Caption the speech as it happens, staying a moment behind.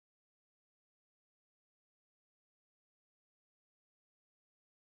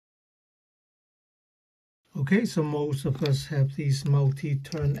Okay, so most of us have these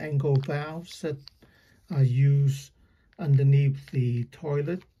multi-turn angle valves that are used underneath the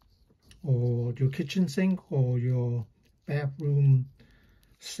toilet or your kitchen sink or your bathroom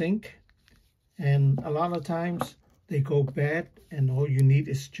sink. And a lot of times they go bad and all you need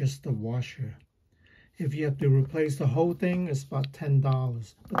is just the washer. If you have to replace the whole thing, it's about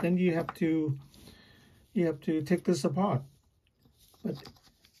 $10. But then you have to take this apart. But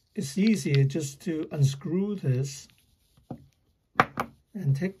it's easier just to unscrew this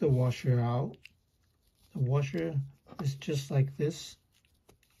and take the washer out. The washer is just like this.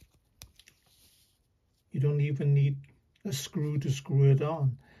 You don't even need a screw to screw it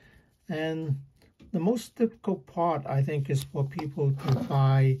on. And the most difficult part, I think, is for people to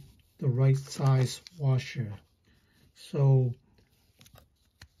buy the right size washer. So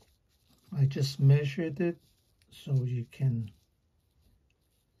I just measured it so you can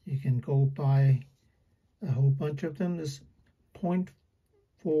go buy a whole bunch of them. There's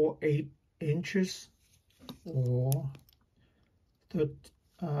 0.48 inches or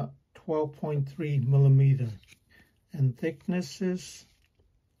 12.3 millimeter, and thickness is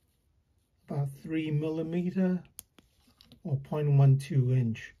about 3 millimeter or 0.12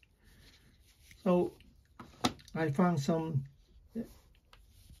 inch. So I found some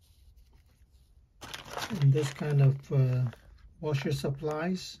in this kind of washer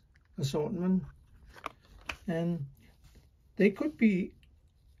supplies assortment, and they could be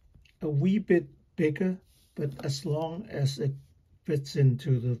a wee bit bigger, but as long as it fits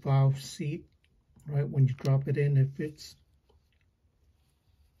into the valve seat, right, when you drop it in, it fits,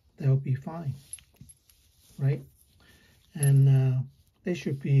 they'll be fine, right? And they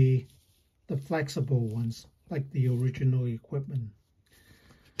should be the flexible ones, like the original equipment.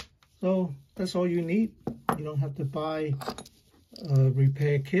 So that's all you need. You don't have to buy a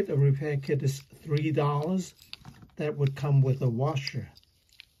repair kit. A repair kit is $3. That would come with a washer,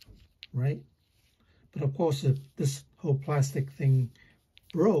 right? But of course, if this whole plastic thing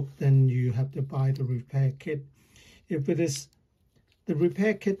broke, then you have to buy the repair kit. If it is, the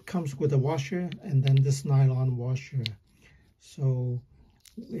repair kit comes with a washer and then this nylon washer. So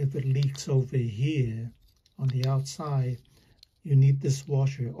if it leaks over here on the outside, you need this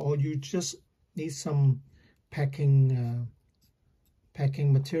washer, or you just need some packing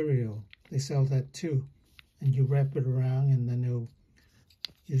material. They sell that too, and you wrap it around, and then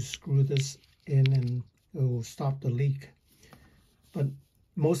you screw this in, and it will stop the leak. But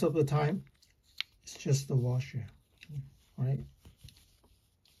most of the time, it's just the washer, right?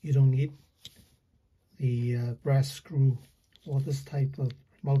 You don't need the brass screw or this type of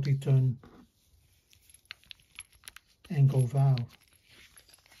multi-turn angle valve,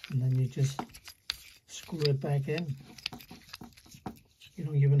 and then you just screw it back in. You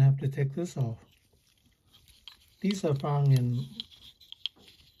don't even have to take this off. These are found in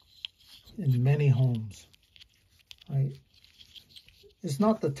many homes, right? It's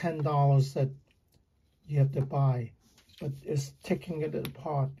not the $10 that you have to buy, but it's taking it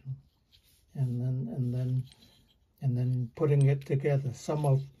apart and then putting it together. Some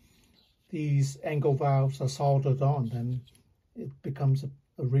of these angle valves are soldered on, then it becomes a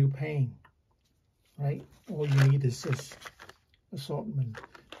real pain, right? All you need is this assortment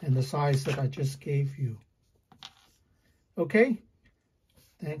and the size that I just gave you. Okay,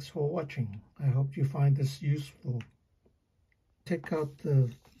 thanks for watching. I hope you find this useful. Take out the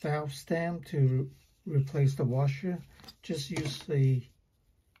valve stem to replace the washer. Just use the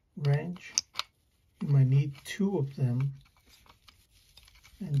wrench. You might need 2 of them,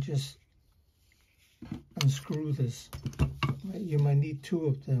 and just unscrew this. Right? You might need 2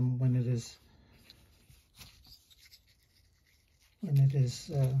 of them when it is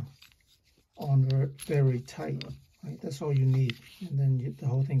on very tight. Right? That's all you need, and then the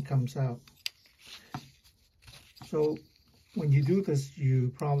whole thing comes out. So when you do this, you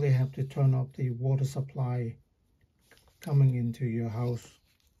probably have to turn off the water supply coming into your house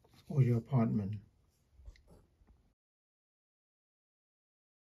or your apartment.